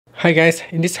Hi guys,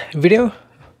 in this video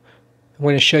I'm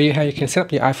going to show you how you can set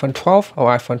up your iPhone 12 or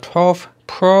iPhone 12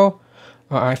 Pro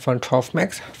or iPhone 12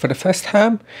 Max for the first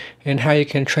time, and how you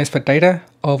can transfer data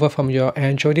over from your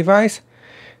Android device.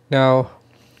 Now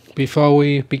before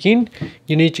we begin,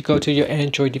 you need to go to your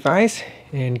Android device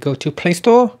and go to Play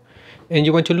Store, and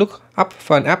you want to look up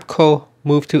for an app called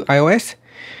Move to iOS.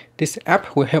 This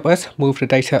app will help us move the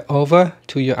data over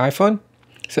to your iPhone.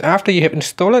 So after you have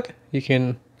installed it, you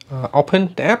can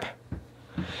open the app,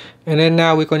 and then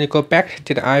now we're going to go back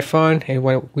to the iPhone and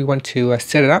we want to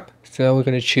set it up. So we're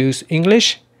going to choose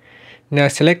English. Now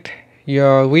select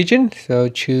your region, so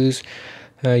choose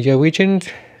your region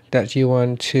that you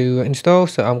want to install.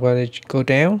 So I'm going to go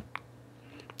down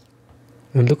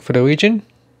and look for the region.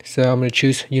 So I'm going to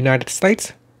choose United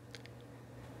States,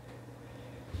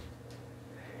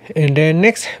 and then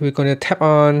next we're going to tap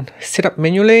on Setup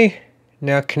manually.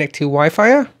 Now connect to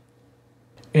Wi-Fi,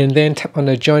 and then tap on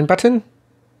the Join button.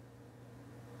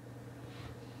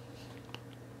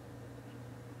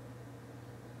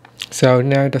 So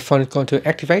now the phone is going to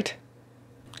activate.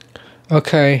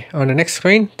 Okay, on the next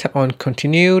screen, tap on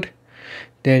Continued.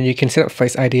 Then you can set up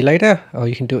Face ID later, or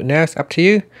you can do it now, it's up to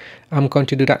you. I'm going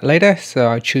to do that later, so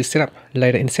I'll choose Set up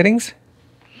later in Settings.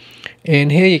 And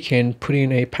here you can put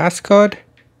in a passcode,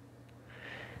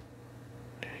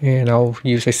 and I'll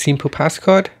use a simple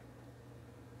passcode.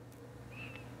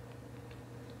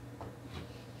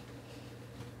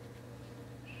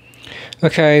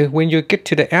 Okay, when you get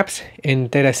to the apps and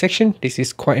data section, this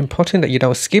is quite important that you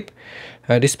don't skip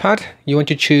this part. You want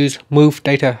to choose Move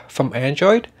Data from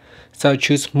Android. So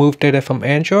choose Move Data from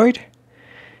Android,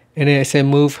 and then it says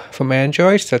Move from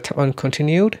Android, so tap on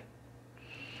Continued.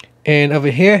 And over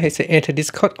here it says Enter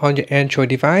this code on your Android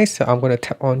device, so I'm going to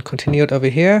tap on Continued over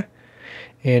here,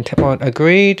 and tap on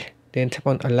Agreed, then tap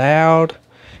on Allowed,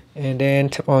 and then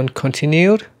tap on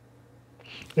Continued.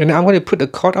 And I'm going to put the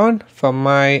code on from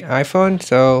my iPhone,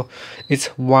 so it's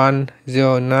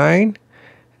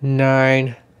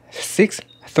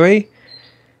 109963,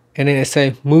 and then it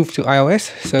says Move to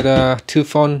iOS. So the two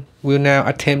phones will now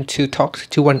attempt to talk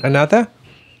to one another.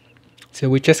 So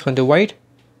we're just going to wait.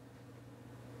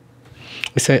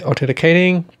 We say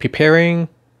authenticating, preparing.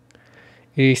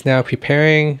 It is now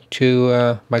preparing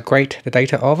to migrate the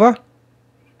data over.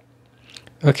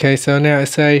 Okay, so now it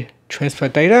says transfer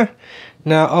data.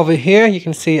 Now over here you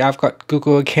can see I've got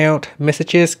Google account,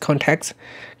 messages, contacts,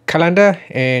 calendar,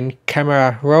 and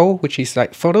camera roll, which is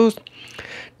like photos.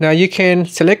 Now you can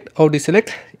select or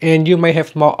deselect, and you may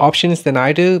have more options than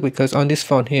I do, because on this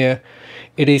phone here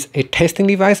it is a testing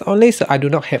device only, so I do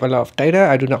not have a lot of data.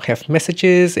 I do not have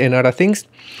messages and other things.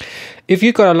 If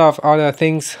you got a lot of other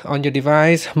things on your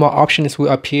device, more options will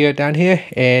appear down here,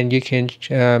 and you can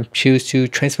choose to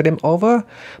transfer them over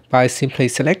by simply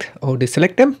select or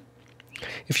deselect them.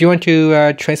 If you want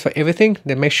to transfer everything,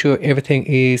 then make sure everything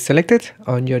is selected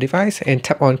on your device and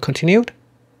tap on Continued.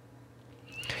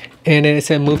 And then it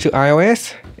says Move to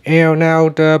iOS, and now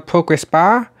the progress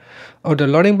bar or the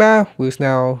loading bar will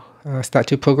now start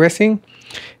to progressing.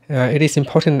 It is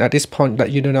important at this point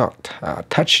that you do not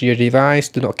touch your device,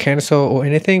 do not cancel or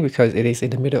anything, because it is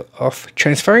in the middle of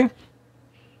transferring.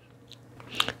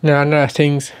 Now another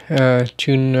things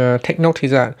to take note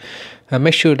is that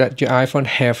make sure that your iPhone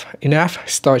have enough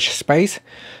storage space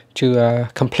to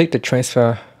complete the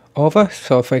transfer over.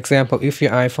 So for example, if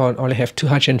your iPhone only have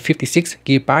 256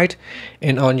 GB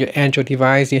and on your Android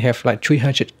device you have like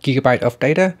 300 GB of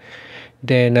data,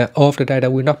 then all of the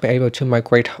data will not be able to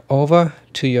migrate over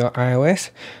to your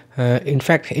iOS. In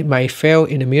fact, it may fail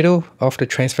in the middle of the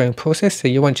transferring process, so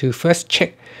you want to first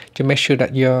check to make sure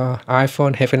that your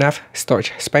iPhone have enough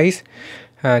storage space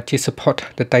to support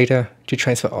the data to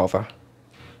transfer over.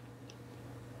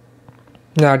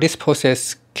 Now this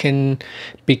process can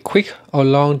be quick or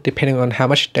long depending on how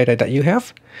much data that you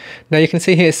have. Now you can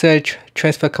see here it says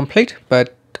transfer complete,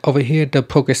 but over here the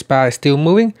progress bar is still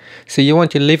moving, so you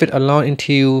want to leave it alone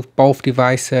until both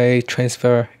devices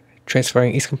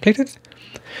transferring is completed.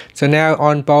 So now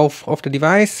on both of the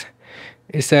device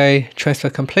it's a transfer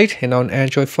complete, and on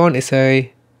Android phone it's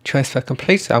a transfer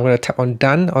complete. So I'm going to tap on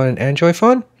Done on an Android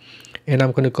phone, and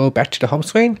I'm going to go back to the home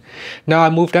screen. Now I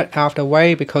move that out of the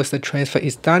way because the transfer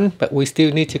is done, but we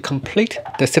still need to complete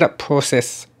the setup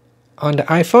process on the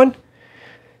iPhone.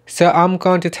 So I'm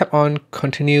going to tap on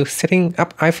Continue Setting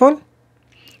Up iPhone,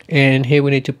 and here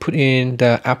we need to put in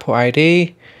the Apple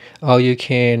ID, or you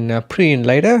can put it in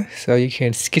later. So you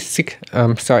can skip it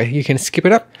up,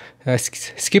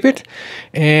 skip it,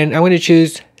 and I'm going to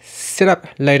choose Set up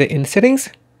later in Settings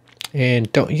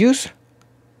and Don't Use.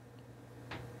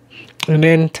 and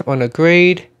then tap on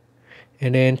Agreed,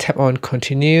 and then tap on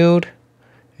continued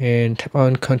and tap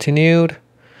on continued.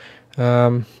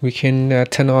 We can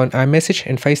turn on iMessage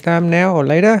and FaceTime now or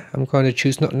later. I'm going to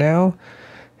choose not now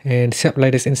and set up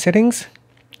latest in settings.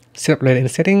 Set up later in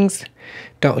settings.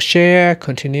 Don't share,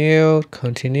 continued,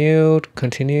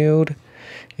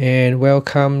 and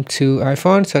welcome to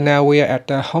iPhone. So now we are at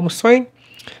the home screen.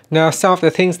 Now some of the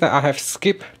things that I have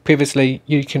skipped previously,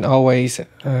 you can always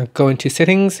go into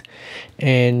settings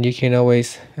and you can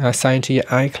always sign to your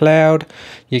iCloud.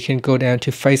 You can go down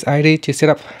to Face ID to set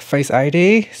up Face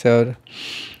ID. So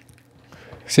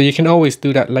you can always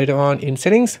do that later on in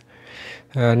settings.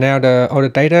 Now all the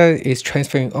data is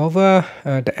transferring over.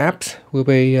 The apps will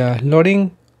be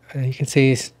loading. You can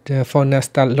see the phone now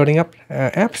start loading up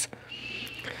apps.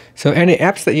 So any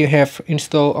apps that you have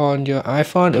installed on your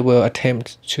iPhone, it will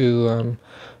attempt to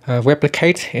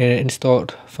replicate and install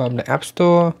from the App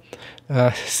Store.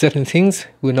 Certain things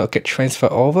will not get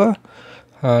transferred over,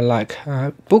 like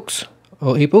books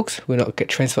or ebooks will not get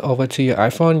transferred over to your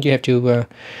iPhone. You have to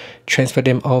transfer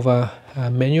them over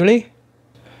manually.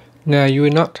 Now you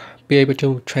will not be able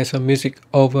to transfer music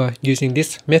over using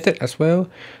this method as well.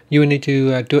 You will need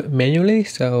to do it manually.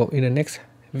 So in the next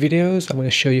videos, I'm going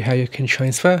to show you how you can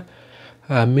transfer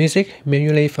music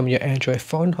manually from your Android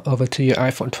phone over to your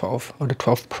iPhone 12 or the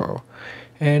 12 Pro.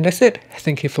 And that's it.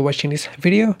 Thank you for watching this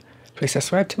video. Please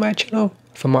subscribe to my channel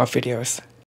for more videos.